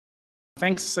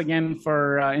Thanks again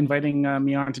for inviting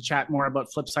me on to chat more about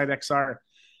Flipside XR.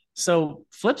 So,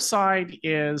 Flipside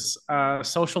is a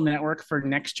social network for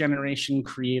next generation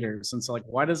creators. And so, like,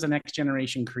 what is a next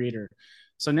generation creator?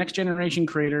 So, next generation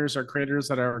creators are creators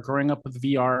that are growing up with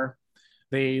VR.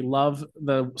 They love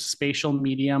the spatial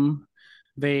medium.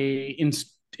 They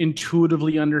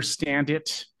intuitively understand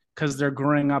it because they're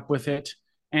growing up with it.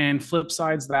 And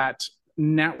Flipside's that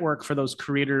network for those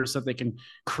creators that they can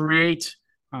create.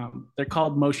 They're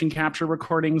called motion capture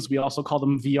recordings. We also call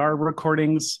them VR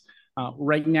recordings.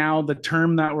 Right now, the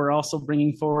term that we're also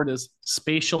bringing forward is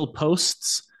spatial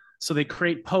posts. So they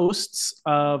create posts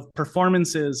of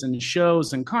performances and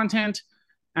shows and content,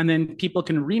 and then people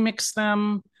can remix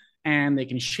them and they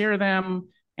can share them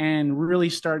and really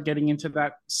start getting into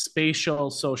that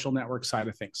spatial social network side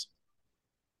of things.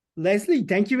 Lesley,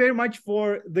 thank you very much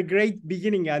for the great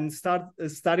beginning and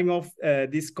starting off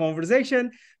this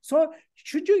conversation. So,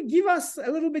 should you give us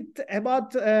a little bit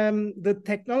about the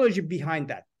technology behind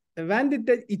that? When did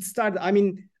it start? I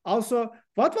mean, also,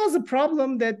 what was the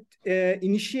problem that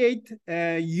initiate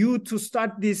you to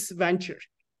start this venture?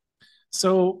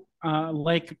 So,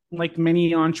 like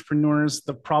many entrepreneurs,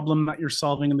 the problem that you're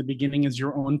solving in the beginning is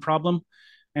your own problem.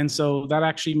 And so that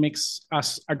actually makes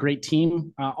us a great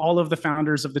team. All of the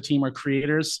founders of the team are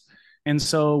creators. And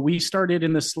so we started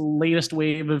in this latest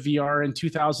wave of VR in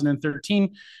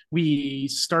 2013. We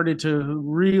started to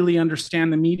really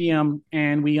understand the medium,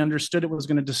 and we understood it was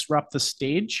going to disrupt the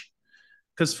stage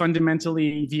because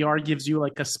fundamentally VR gives you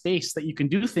like a space that you can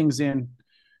do things in.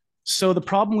 So the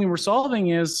problem we were solving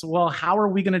is, well, how are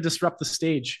we going to disrupt the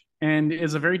stage? And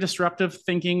is a very disruptive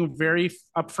thinking, very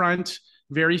upfront,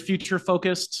 very future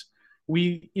focused.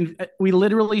 We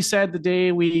literally said the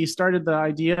day we started the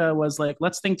idea was like,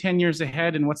 let's think 10 years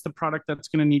ahead and what's the product that's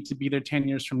going to need to be there 10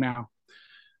 years from now.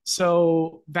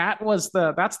 So that's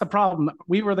the problem.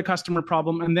 We were the customer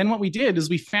problem. And then what we did is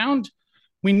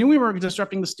we knew we were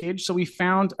disrupting the stage. So we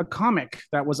found a comic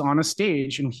that was on a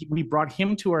stage, and we brought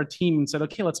him to our team and said,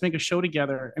 okay, let's make a show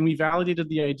together. And we validated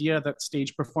the idea that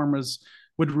stage performers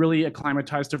would really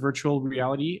acclimatize to virtual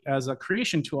reality as a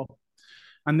creation tool.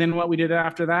 And then what we did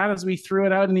after that is we threw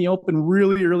it out in the open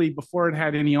really early before it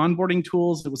had any onboarding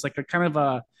tools. It was like a kind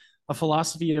of a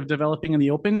philosophy of developing in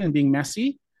the open and being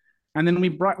messy. And then we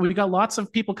got lots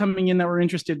of people coming in that were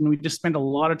interested, and we just spent a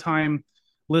lot of time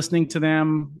listening to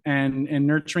them and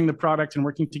nurturing the product and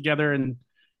working together. And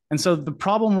so the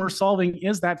problem we're solving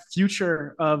is that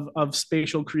future of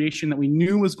spatial creation that we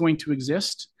knew was going to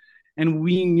exist. And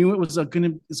we knew it's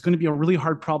going to be a really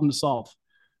hard problem to solve.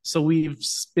 So we've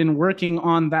been working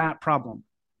on that problem.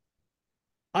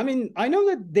 I mean, I know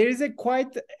that there is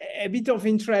quite a bit of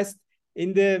interest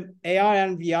in the AR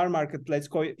and VR market, let's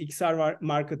call it XR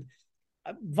market.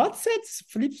 What sets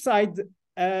Flipside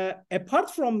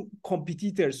apart from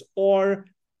competitors, or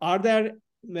are there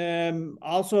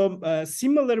also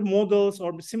similar models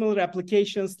or similar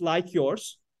applications like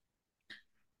yours?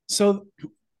 So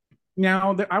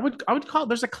now I would call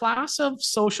there's a class of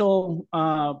social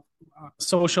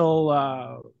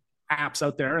apps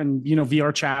out there, and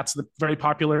VR chats, very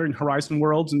popular in Horizon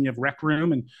Worlds, and you have Rec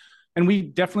Room, and we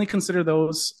definitely consider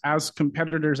those as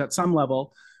competitors at some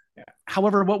level.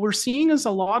 However, what we're seeing is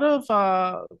a lot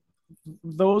of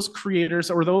those creators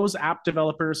or those app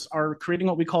developers are creating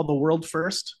what we call the world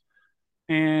first,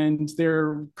 and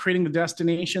they're creating the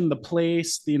destination, the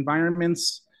place, the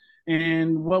environments.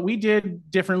 And what we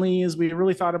did differently is we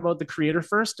really thought about the creator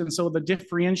first. And so the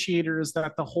differentiator is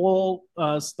that the whole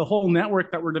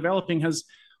network that we're developing has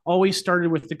always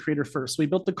started with the creator first. We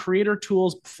built the creator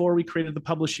tools before we created the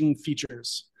publishing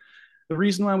features. The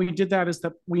reason why we did that is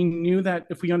that we knew that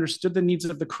if we understood the needs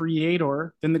of the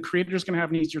creator, then the creator is going to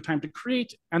have an easier time to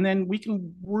create. And then we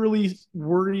can really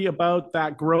worry about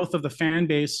that growth of the fan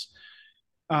base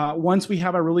once we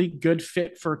have a really good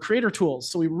fit for creator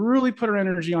tools. So we really put our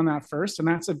energy on that first, and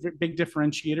that's a big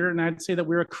differentiator. And I'd say that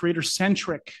we're a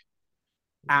creator-centric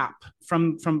app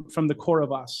from the core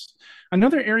of us.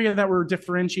 Another area that we're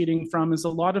differentiating from is a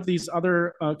lot of these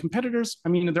other competitors. I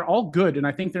mean, they're all good, and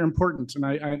I think they're important. And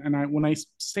I when I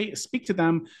speak to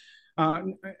them,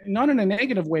 not in a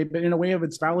negative way, but in a way of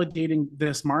it's validating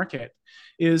this market,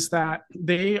 is that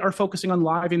they are focusing on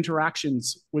live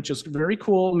interactions, which is very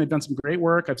cool. And they've done some great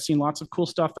work. I've seen lots of cool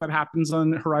stuff that happens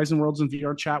on Horizon Worlds and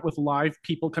VR chat with live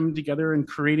people coming together and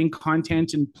creating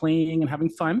content and playing and having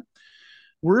fun.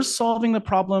 We're solving the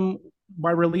problem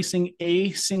by releasing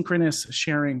asynchronous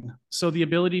sharing. So the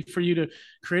ability for you to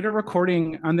create a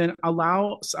recording and then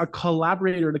allow a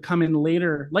collaborator to come in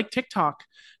later, like TikTok,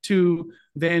 to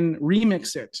then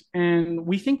remix it. And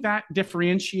we think that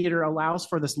differentiator allows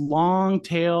for this long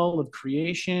tail of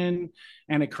creation,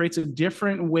 and it creates a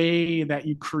different way that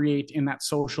you create in that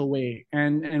social way.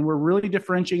 And we're really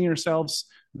differentiating ourselves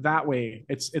that way.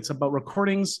 It's about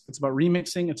recordings, it's about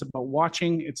remixing, it's about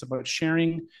watching, it's about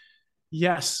sharing.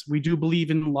 Yes, we do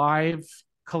believe in live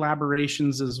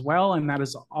collaborations as well, and that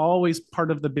is always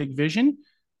part of the big vision.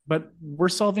 But we're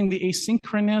solving the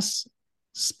asynchronous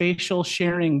spatial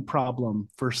sharing problem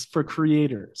for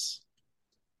creators.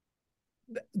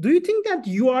 Do you think that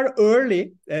you are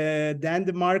early than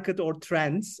the market or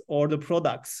trends or the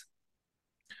products?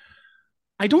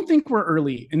 I don't think we're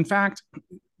early. In fact,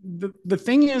 the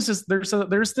thing is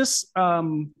there's this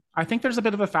I think there's a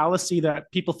bit of a fallacy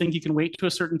that people think you can wait to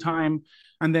a certain time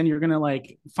and then you're going to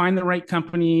like find the right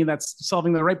company that's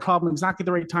solving the right problem exactly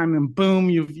the right time, and boom,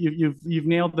 you've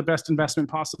nailed the best investment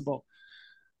possible.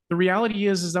 The reality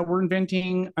is that we're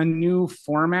inventing a new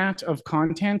format of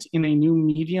content in a new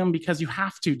medium because you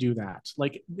have to do that.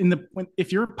 Like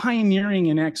if you're pioneering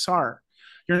in XR,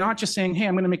 you're not just saying, hey,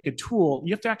 I'm going to make a tool.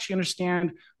 You have to actually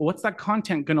understand, well, what's that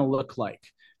content going to look like?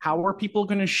 How are people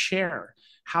going to share?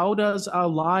 How does a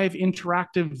live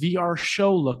interactive VR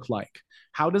show look like?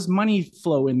 How does money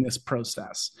flow in this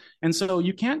process? And so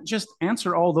you can't just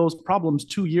answer all those problems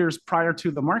 2 years prior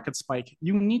to the market spike.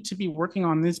 You need to be working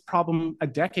on this problem a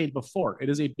decade before. It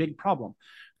is a big problem.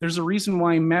 There's a reason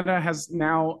why Meta has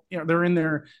now, they're in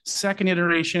their second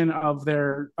iteration of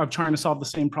trying to solve the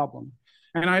same problem.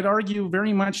 And I'd argue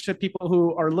very much to people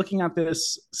who are looking at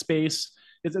this space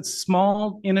is that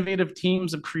small, innovative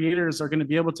teams of creators are going to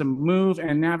be able to move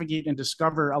and navigate and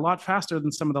discover a lot faster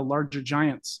than some of the larger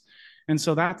giants. And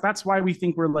so that's why we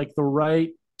think we're like the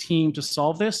right team to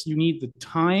solve this. You need the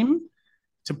time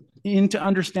to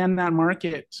understand that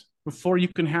market before you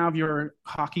can have your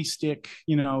hockey stick,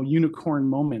 unicorn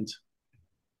moment.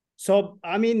 So,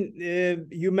 I mean,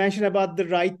 you mentioned about the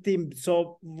right team.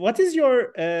 So what is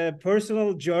your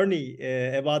personal journey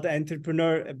about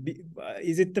entrepreneur?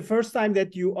 Is it the first time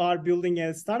that you are building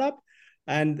a startup?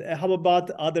 And how about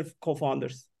other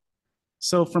co-founders?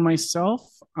 So for myself,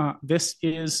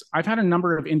 I've had a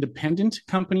number of independent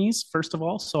companies, first of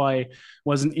all. So I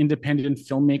was an independent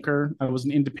filmmaker. I was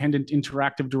an independent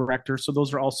interactive director. So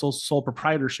those are also sole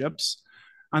proprietorships.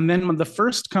 And then the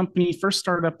first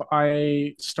startup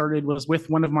I started was with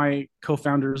one of my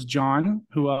co-founders, John,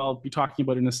 who I'll be talking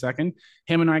about in a second.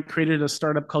 Him and I created a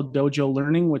startup called Dojo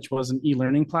Learning, which was an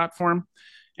e-learning platform.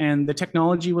 And the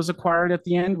technology was acquired at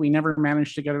the end. We never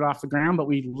managed to get it off the ground, but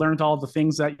we learned all the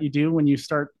things that you do when you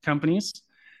start companies.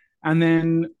 And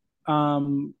then,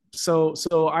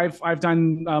 so I've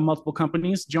done multiple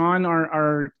companies. John,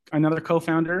 our another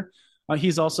co-founder,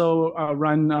 he's also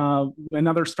run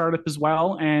another startup as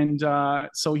well. And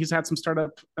so he's had some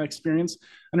startup experience.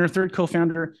 And our third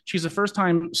co-founder, she's a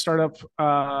first-time startup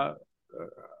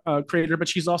creator, but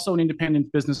she's also an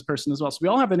independent business person as well. So we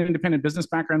all have an independent business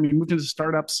background. We moved into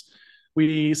startups.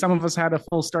 Some of us had a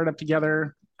full startup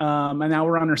together, and now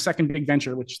we're on our second big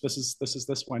venture, which this is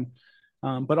this one.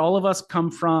 But all of us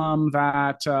come from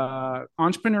that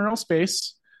entrepreneurial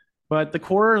space. But the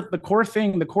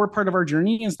core part of our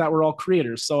journey is that we're all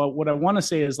creators. So what I want to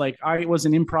say is, like, I was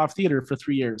in improv theater for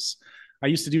 3 years. I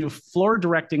used to do floor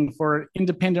directing for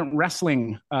independent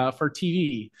wrestling for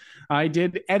TV. I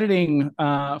did editing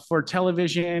for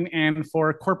television and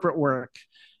for corporate work.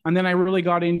 And then I really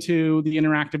got into the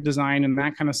interactive design and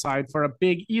that kind of side for a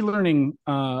big e-learning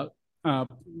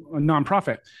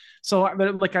nonprofit. So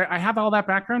I have all that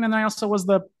background, and I also was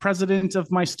the president of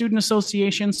my student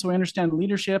association. So I understand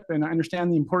leadership and I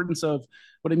understand the importance of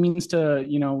what it means to,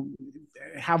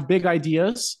 have big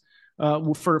ideas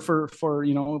for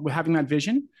having that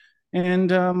vision.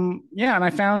 And and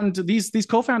I found these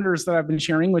co-founders that I've been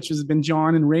sharing, which has been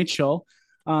John and Rachel.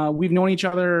 We've known each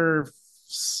other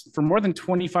for more than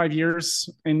 25 years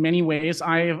in many ways.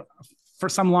 For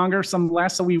some longer, some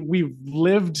less. So we've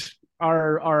lived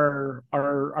our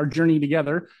journey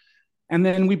together. And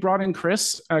then we brought in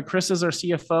Chris. Chris is our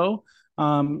CFO.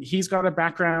 He's got a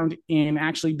background in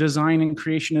actually design and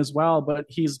creation as well, but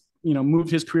he's moved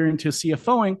his career into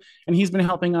CFOing, and he's been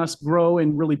helping us grow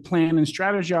and really plan and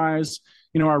strategize,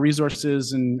 our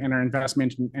resources and our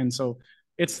investment. And so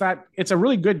it's a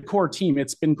really good core team.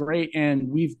 It's been great. And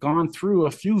we've gone through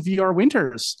a few VR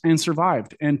winters and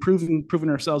survived and proven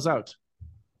ourselves out.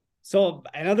 So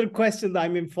another question,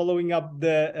 following up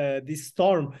this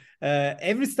storm,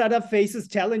 every startup faces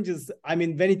challenges,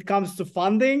 when it comes to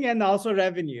funding and also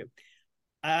revenue.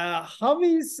 How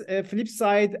is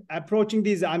Flipside approaching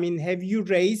this? I mean, have you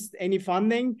raised any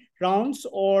funding rounds,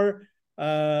 or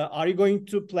are you going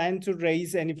to plan to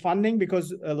raise any funding?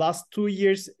 Because last 2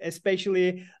 years,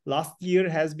 especially last year,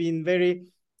 has been very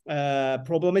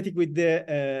problematic with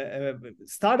the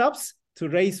startups to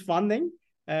raise funding.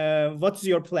 What's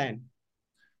your plan?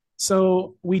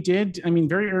 So we did, I mean,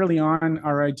 very early on,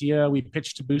 our idea, we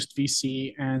pitched to Boost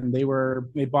VC and they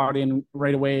bought in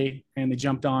right away and they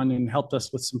jumped on and helped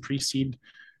us with some pre-seed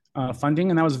funding.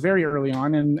 And that was very early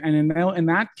on. And in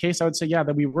that case, I would say, yeah,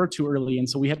 that we were too early. And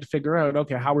so we had to figure out,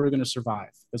 okay, how we were going to survive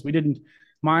because we didn't,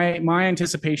 my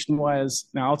anticipation was,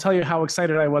 now I'll tell you how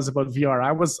excited I was about VR.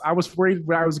 I was worried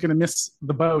I was going to miss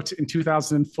the boat in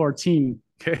 2014.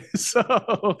 Okay.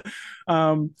 So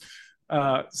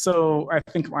I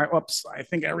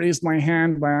think I raised my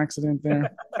hand by accident there.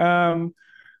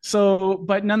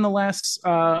 But nonetheless,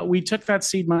 we took that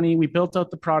seed money, we built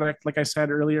out the product, like I said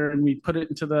earlier, and we put it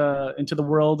into the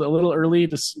world a little early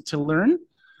to learn.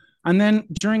 And then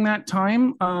during that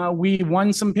time, we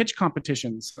won some pitch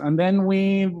competitions, and then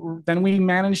we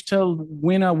managed to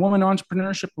win a Woman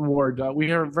Entrepreneurship Award.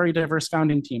 We are a very diverse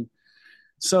founding team.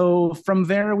 So from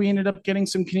there, we ended up getting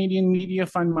some Canadian Media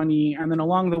Fund money, and then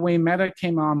along the way, Meta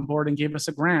came on board and gave us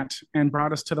a grant and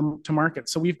brought us to market.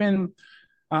 So we've been,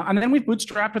 and then we've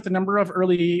bootstrapped with a number of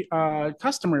early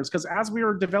customers because as we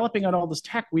were developing out all this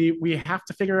tech, we have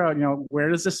to figure out, where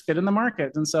does this fit in the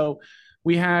market? And so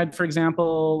we had, for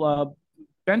example,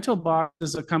 Bento Box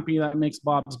is a company that makes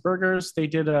Bob's Burgers. They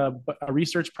did a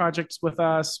research project with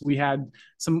us. We had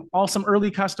some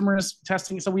early customers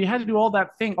testing. So we had to do all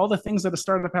the things that a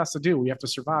startup has to do. We have to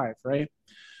survive, right?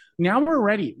 Now we're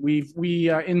ready. We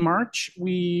in March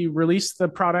we released the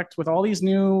product with all these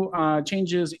new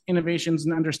changes, innovations,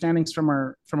 and understandings from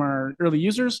our early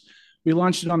users. We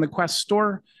launched it on the Quest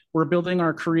store. We're building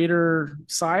our creator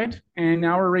side, and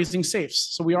now we're raising safes.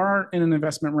 So we are in an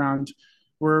investment round.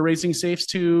 We're raising safes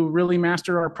to really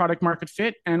master our product market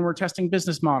fit, and we're testing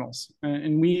business models.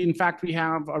 And in fact, we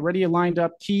have already lined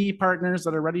up key partners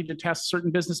that are ready to test certain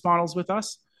business models with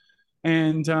us.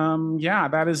 And yeah,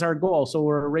 that is our goal. So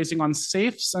we're raising on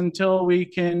safes until we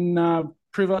can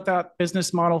prove out that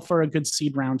business model for a good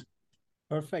seed round.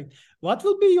 Perfect. What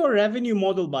will be your revenue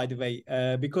model, by the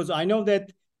way? Because I know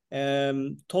that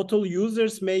total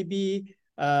users may be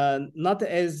not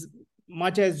as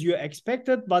much as you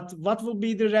expected, but what will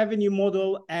be the revenue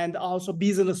model and also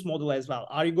business model as well?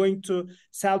 Are you going to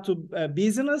sell to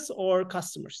business or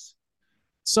customers?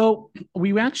 So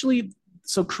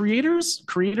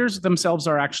creators themselves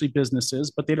are actually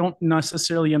businesses, but they don't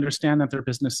necessarily understand that they're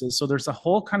businesses. So there's a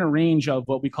whole kind of range of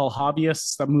what we call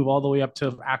hobbyists that move all the way up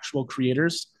to actual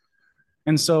creators.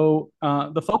 And so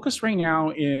the focus right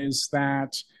now is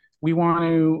that we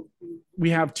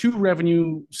have two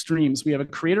revenue streams. We have a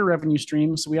creator revenue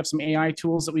stream. So we have some AI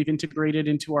tools that we've integrated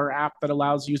into our app that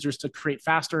allows users to create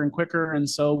faster and quicker. And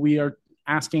so we are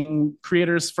asking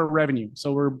creators for revenue.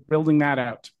 So we're building that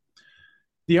out.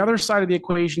 The other side of the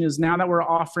equation is now that we're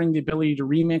offering the ability to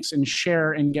remix and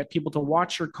share and get people to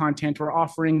watch your content, we're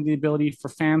offering the ability for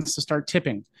fans to start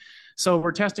tipping. So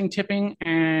we're testing tipping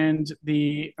and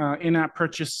the in-app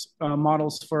purchase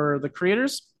models for the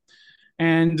creators.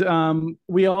 And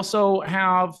we also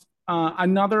have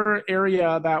another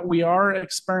area that we are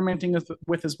experimenting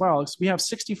with as well. So we have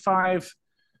 65.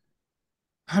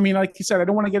 I mean, like you said, I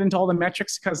don't want to get into all the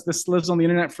metrics because this lives on the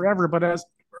internet forever. But as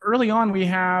early on, we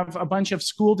have a bunch of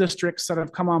school districts that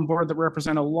have come on board that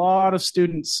represent a lot of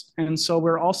students. And so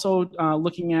we're also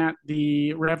looking at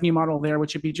the revenue model there,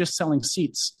 which would be just selling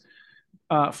seats.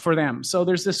 For them. So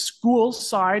there's this school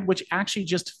side, which actually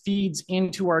just feeds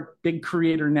into our big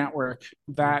creator network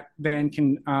that then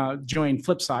can join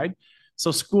Flipside.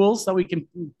 So schools that we can,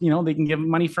 they can give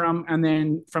money from, and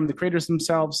then from the creators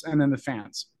themselves, and then the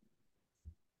fans.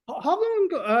 How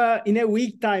long in a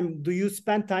week time do you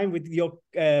spend time with your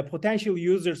potential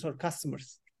users or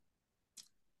customers?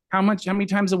 How many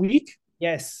times a week?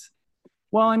 Yes.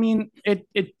 Well, I mean, it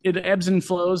ebbs and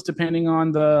flows depending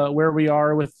on where we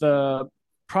are with the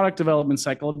product development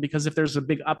cycle, because if there's a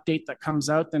big update that comes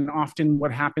out, then often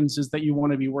what happens is that you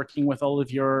want to be working with all of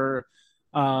your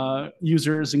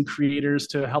users and creators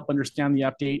to help understand the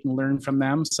update and learn from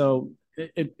them. So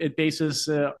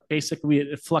basically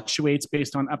it fluctuates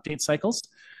based on update cycles.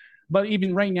 But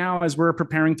even right now, as we're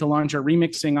preparing to launch our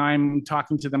remixing, I'm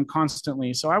talking to them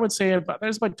constantly. So I would say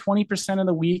there's about 20% of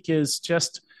the week is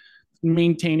just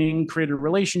maintaining creator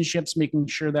relationships, making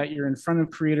sure that you're in front of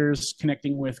creators,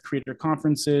 connecting with creator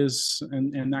conferences,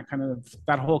 and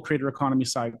that whole creator economy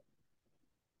side.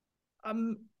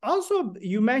 Also,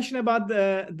 you mentioned about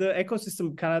the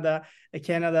ecosystem Canada.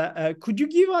 Could you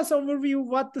give us overview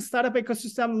what the startup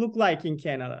ecosystem look like in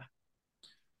Canada?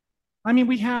 I mean,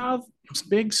 we have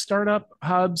big startup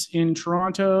hubs in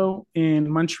Toronto, in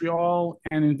Montreal,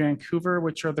 and in Vancouver,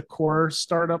 which are the core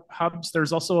startup hubs.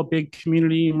 There's also a big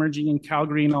community emerging in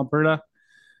Calgary and Alberta,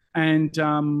 and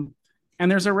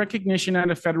there's a recognition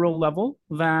at a federal level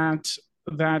that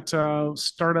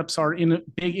startups are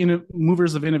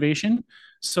movers of innovation.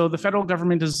 So the federal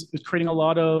government is creating a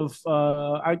lot of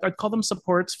I'd call them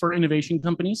supports for innovation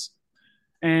companies,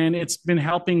 and it's been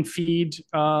helping feed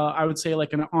I would say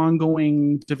like an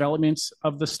ongoing development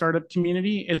of the startup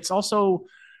community. It's also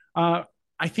uh,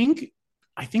 I think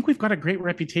I think we've got a great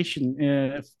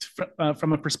reputation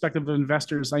from a perspective of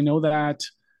investors. I know that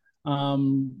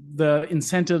the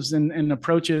incentives and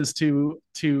approaches to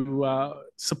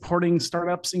supporting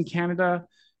startups in Canada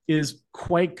is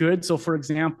quite good. So, for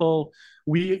example,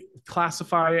 we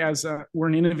classify as we're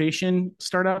an innovation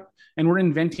startup, and we're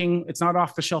inventing. It's not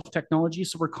off the shelf technology,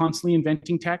 so we're constantly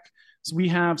inventing tech. So we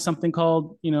have something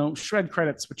called, shred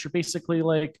credits, which are basically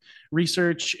like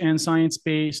research and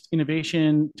science-based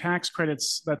innovation tax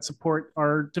credits that support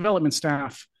our development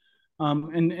staff.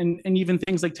 And even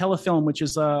things like Telefilm, which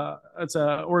is it's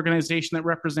a organization that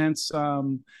represents.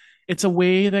 It's a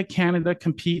way that Canada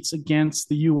competes against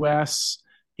the U.S.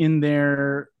 in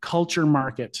their culture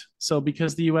market. So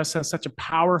because the U.S. has such a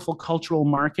powerful cultural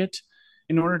market,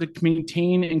 in order to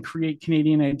maintain and create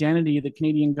Canadian identity, the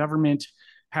Canadian government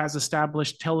has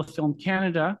established Telefilm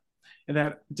Canada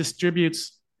that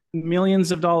distributes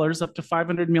millions of dollars, up to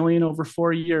 500 million over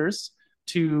 4 years,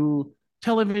 to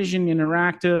television,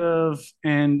 interactive,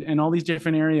 and all these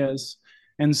different areas.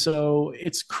 And so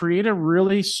it's create a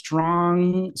really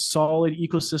strong, solid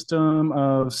ecosystem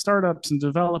of startups and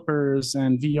developers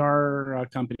and VR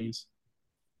companies.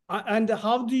 And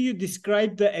how do you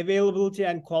describe the availability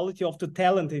and quality of the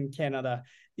talent in Canada?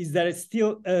 Is there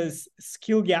still a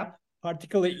skill gap,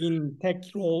 particularly in tech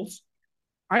roles?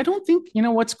 I don't think,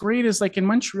 what's great is like in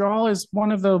Montreal is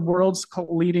one of the world's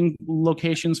leading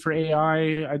locations for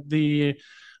AI. The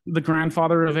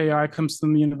grandfather of AI comes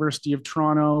from the University of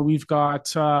Toronto. We've got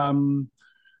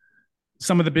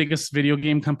some of the biggest video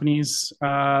game companies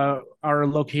are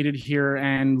located here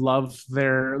and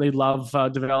they love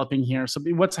developing here. So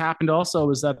what's happened also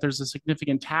is that there's a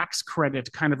significant tax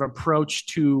credit kind of approach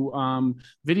to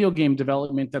video game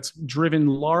development that's driven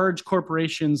large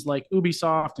corporations like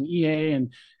Ubisoft and EA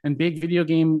and big video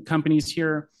game companies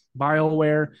here,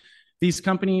 BioWare. These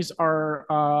companies are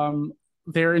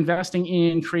they're investing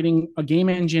in creating a game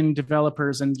engine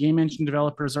developers, and game engine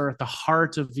developers are at the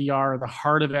heart of VR, the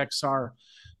heart of XR.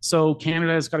 So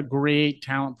Canada has got a great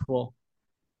talent pool.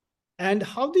 And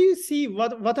how do you see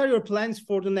what are your plans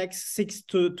for the next 6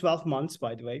 to 12 months,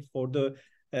 by the way, for the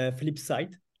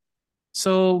Flipside?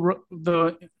 So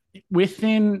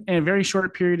within a very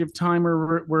short period of time,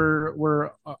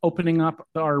 we're opening up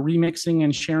our remixing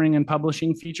and sharing and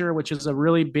publishing feature, which is a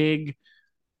really big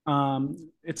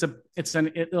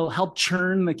it'll help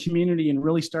churn the community and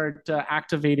really start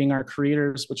activating our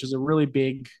creators, which is a really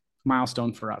big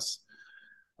milestone for us.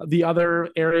 The other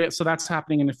area, so that's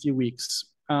happening in a few weeks.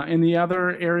 In the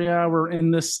other area, we're in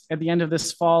this at the end of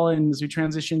this fall, and as we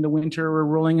transition to winter, we're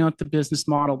rolling out the business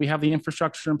model. We have the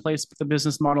infrastructure in place, but the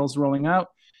business model is rolling out,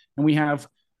 and we have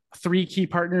 3 key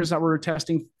partners that we're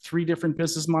testing 3 different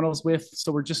business models with.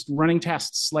 So we're just running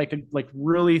tests, like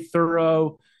really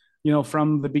thorough,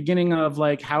 from the beginning of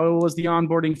like, how was the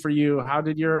onboarding for you? How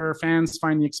did your fans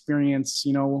find the experience?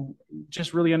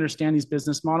 Just really understand these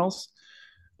business models.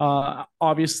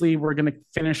 Obviously, we're going to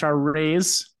finish our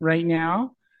raise right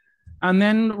now. And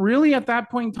then really at that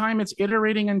point in time, it's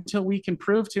iterating until we can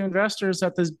prove to investors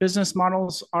that these business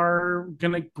models are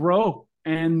going to grow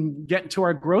and get to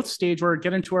our growth stage or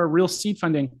get into our real seed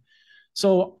funding.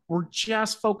 So we're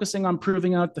just focusing on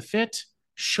proving out the fit,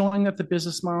 showing that the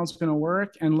business model is going to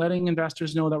work, and letting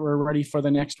investors know that we're ready for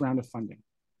the next round of funding.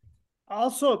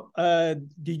 Also,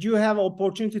 did you have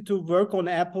opportunity to work on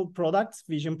Apple products,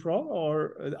 Vision Pro,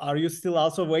 or are you still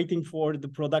also waiting for the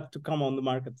product to come on the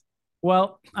market?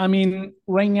 Well, I mean,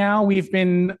 right now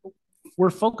we're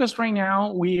focused right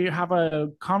now. We have a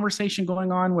conversation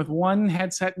going on with one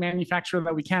headset manufacturer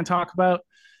that we can't talk about.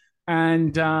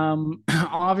 And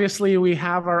obviously, we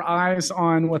have our eyes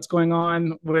on what's going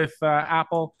on with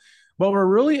Apple. But we're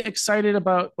really excited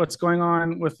about what's going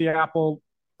on with the Apple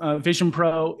Vision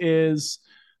Pro is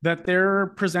that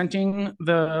they're presenting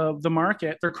the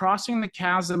market. They're crossing the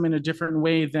chasm in a different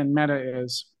way than Meta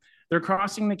is. They're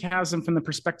crossing the chasm from the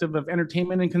perspective of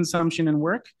entertainment and consumption and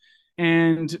work.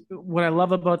 And what I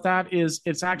love about that is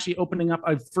it's actually opening up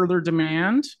a further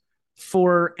demand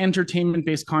for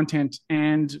entertainment-based content.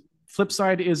 And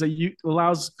Flipside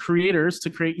allows creators to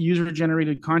create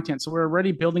user-generated content. So we're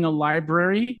already building a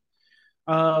library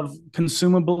of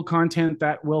consumable content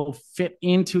that will fit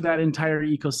into that entire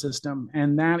ecosystem.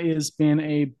 And that has been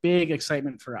a big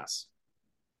excitement for us.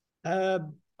 Uh,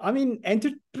 I mean,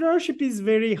 entrepreneurship is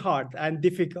very hard and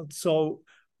difficult. So,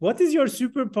 what is your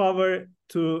superpower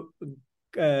to,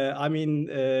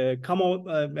 come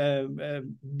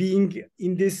on, being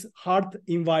in this hard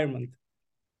environment?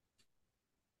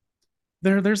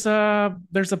 There's a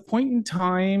point in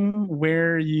time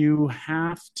where you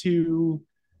have to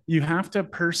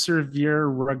persevere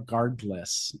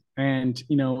regardless. And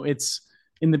it's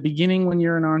in the beginning when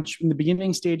you're in the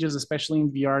beginning stages, especially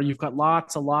in VR, you've got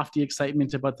lots of lofty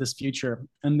excitement about this future.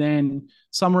 And then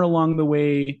somewhere along the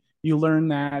way, you learn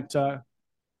that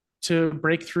to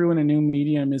break through in a new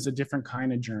medium is a different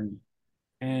kind of journey.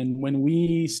 And when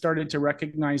we started to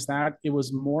recognize that, it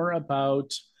was more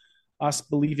about us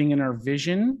believing in our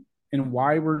vision and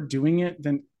why we're doing it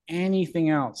than anything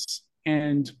else.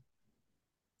 And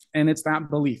it's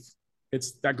that belief.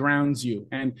 It's that grounds you.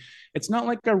 And it's not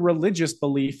like a religious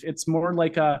belief. It's more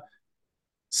like a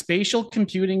spatial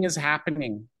computing is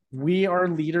happening. We are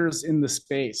leaders in the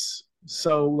space.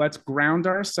 So let's ground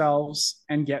ourselves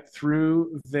and get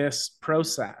through this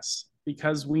process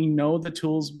because we know the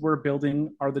tools we're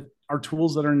building are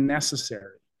tools that are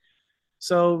necessary.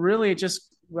 So really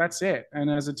that's it.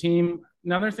 And as a team,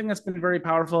 another thing that's been very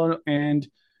powerful, and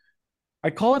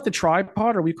I call it the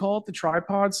tripod, or we call it the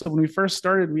tripod. So when we first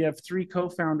started, we have three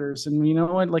co-founders,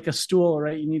 and like a stool,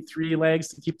 right? You need three legs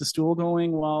to keep the stool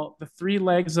going. Well, the three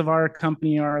legs of our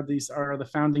company are the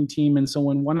founding team. And so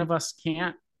when one of us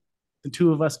can't, the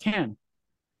two of us can.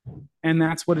 And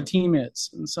that's what a team is.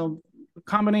 And so a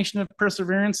combination of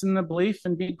perseverance and the belief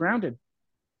and being grounded.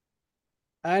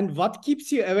 And what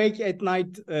keeps you awake at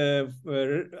night?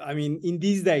 In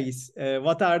these days,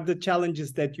 what are the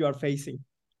challenges that you are facing?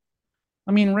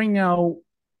 I mean, right now,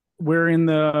 we're in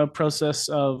the process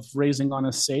of raising on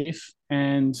a safe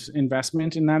and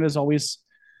investment, and that is always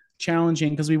challenging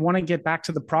because we want to get back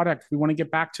to the product. We want to get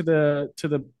back to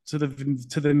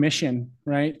the mission,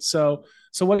 right? So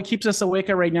what keeps us awake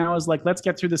right now is like, let's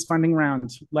get through this funding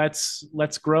round. Let's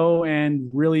grow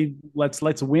and really let's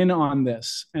win on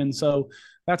this. And so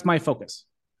that's my focus.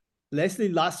 Lesley,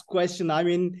 last question. I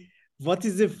mean, what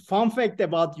is the fun fact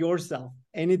about yourself?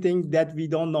 Anything that we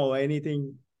don't know,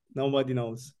 anything nobody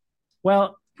knows?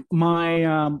 Well, I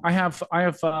have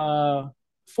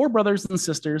four brothers and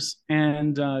sisters,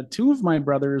 and two of my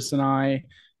brothers and I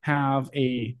have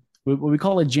what we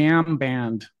call a jam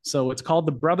band. So it's called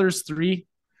the Brothers Three.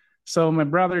 So my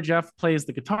brother Jeff plays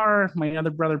the guitar, my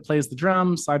other brother plays the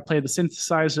drums, I play the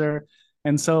synthesizer.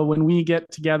 And so when we get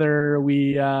together,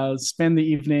 we spend the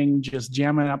evening just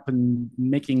jamming up and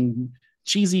making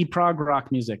cheesy prog rock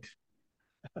music.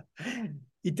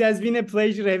 It has been a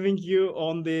pleasure having you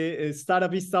on the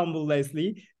Startup Istanbul,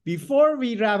 Lesley. Before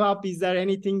we wrap up, is there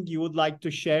anything you would like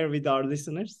to share with our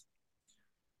listeners?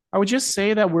 I would just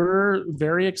say that we're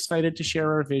very excited to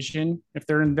share our vision. If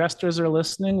their investors are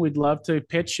listening, we'd love to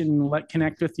pitch and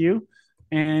connect with you.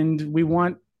 And we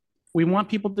want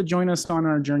people to join us on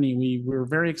our journey. We're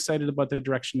very excited about the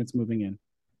direction it's moving in.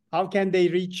 How can they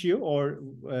reach you or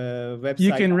website?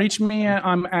 You can reach me at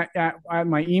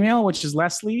my email, which is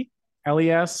Lesley,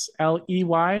 Lesley,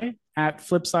 at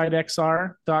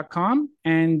flipsidexr.com.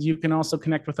 And you can also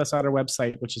connect with us at our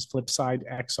website, which is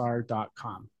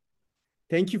flipsidexr.com.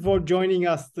 Thank you for joining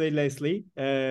us today, Lesley.